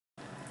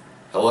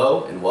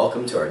Hello and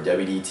welcome to our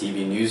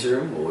WDTV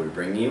newsroom where we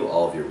bring you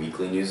all of your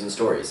weekly news and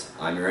stories.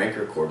 I'm your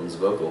anchor, Corbin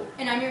Zvocal.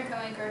 And I'm your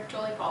co-anchor,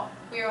 Julie Paul.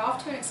 We are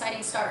off to an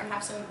exciting start and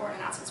have some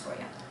important announcements for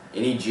you.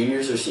 Any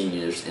juniors or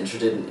seniors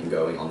interested in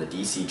going on the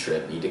DC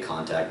trip need to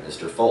contact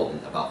Mr. Fulton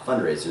about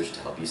fundraisers to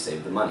help you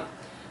save the money.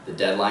 The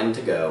deadline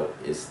to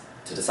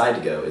decide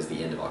to go is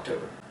the end of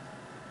October.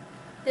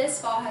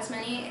 This fall has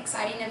many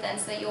exciting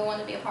events that you'll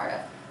want to be a part of.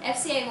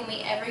 FCA will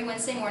meet every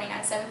Wednesday morning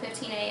at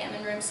 7:15 a.m.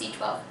 in room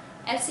C12.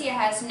 FCA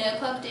has no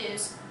club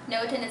dues,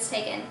 no attendance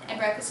taken, and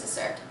breakfast is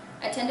served.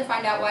 Attend to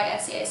find out why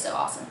FCA is so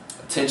awesome.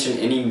 Attention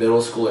any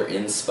middle schooler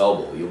in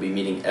Spellbowl. You'll be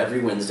meeting every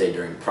Wednesday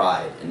during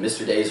Pride in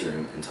Mr. Day's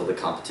room until the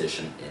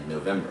competition in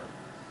November.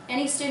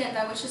 Any student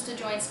that wishes to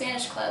join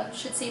Spanish Club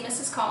should see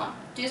Mrs. Collin.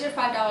 Dues are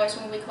 $5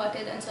 and will be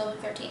collected until the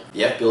 13th.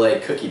 The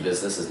FBLA cookie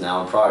business is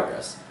now in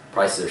progress.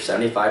 Prices are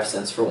 75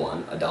 cents for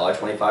one,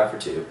 $1.25 for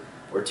two,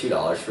 or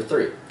 $2 for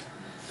three.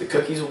 The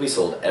cookies will be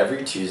sold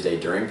every Tuesday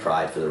during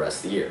Pride for the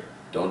rest of the year.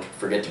 Don't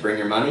forget to bring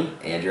your money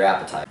and your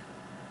appetite.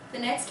 The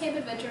next Cape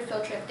Adventure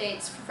field trip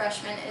dates for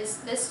freshmen is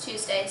this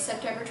Tuesday,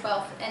 September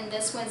 12th, and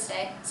this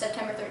Wednesday,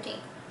 September 13th.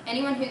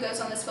 Anyone who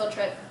goes on this field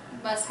trip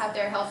must have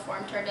their health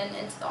form turned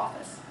into the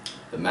office.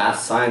 The Math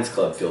Science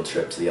Club field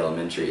trip to the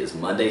elementary is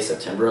Monday,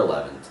 September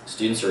 11th.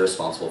 Students are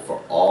responsible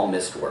for all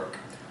missed work.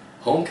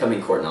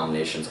 Homecoming court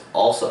nominations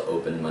also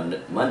open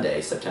Monday,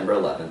 September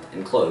 11th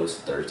and close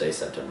Thursday,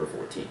 September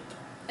 14th.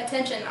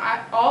 Attention,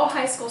 all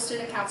high school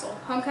student council,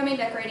 homecoming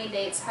decorating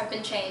dates have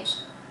been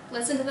changed.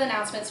 Listen to the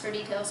announcements for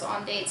details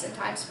on dates and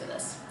times for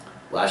this.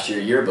 Last year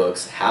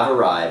yearbooks have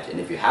arrived, and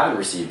if you haven't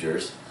received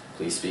yours,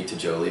 please speak to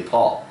Jolie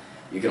Paul.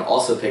 You can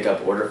also pick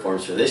up order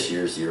forms for this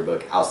year's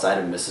yearbook outside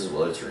of Mrs.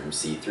 Willard's room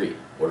C3.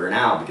 Order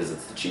now because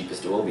it's the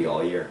cheapest it will be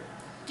all year.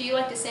 Do you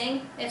like to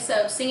sing? If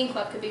so, singing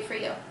club could be for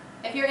you.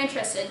 If you're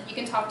interested, you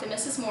can talk to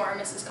Mrs. Moore or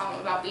Mrs. Collin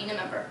about being a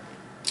member.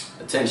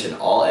 Attention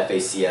all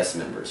FACS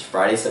members.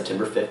 Friday,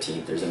 September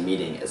 15th, there's a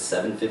meeting at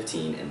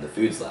 7:15 in the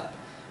Foods Lab.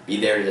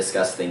 Be there to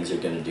discuss things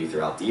you're going to do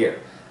throughout the year.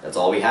 That's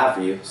all we have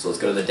for you, so let's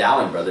go to the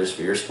Dowling brothers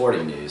for your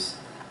sporting news.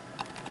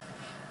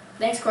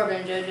 Thanks,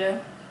 Corbin and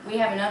JoJo. We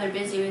have another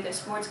busy week of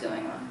sports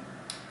going on.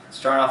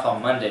 Starting off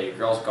on Monday,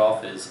 girls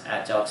golf is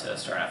at Delta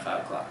starting at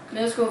 5 o'clock.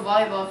 Middle school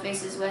volleyball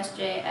faces West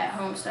J at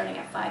home starting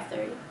at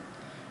 5:30.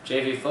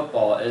 JV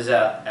football is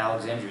at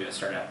Alexandria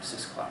starting at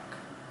 6 o'clock.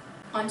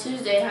 On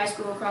Tuesday, high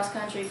school cross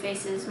country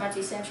faces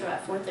Marty Central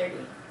at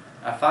 4:30.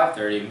 At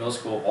 5:30, middle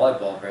school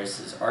volleyball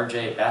versus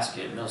RJ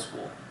Basket Middle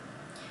School.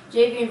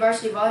 JV and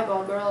varsity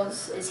volleyball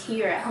girls is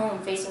here at home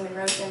facing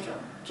Monroe Central.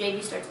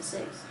 JV starts at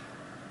 6.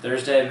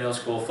 Thursday, middle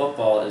school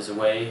football is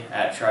away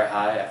at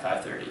Tri-High at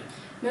 5:30.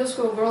 Middle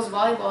school girls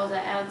volleyball is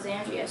at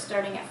Alexandria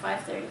starting at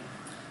 5:30.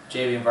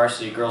 JV and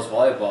varsity girls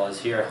volleyball is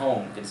here at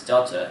home against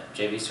Delta.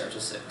 JV starts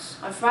at 6.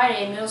 On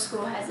Friday, middle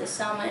school has the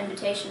Selma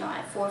Invitational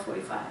at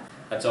 4:45.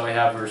 That's all we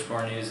have for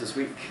sport news this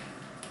week.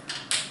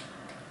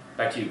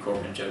 Back to you,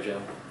 Corbin and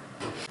JoJo.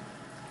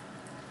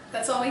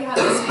 That's all we have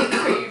this week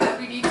for your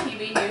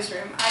WDTV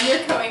newsroom. I'm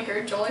your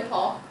co-anchor, Julie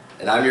Paul.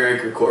 And I'm your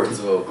anchor, Corbin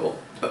Zvocal.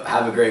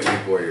 Have a great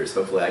week, Warriors.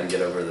 Hopefully I can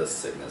get over this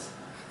sickness.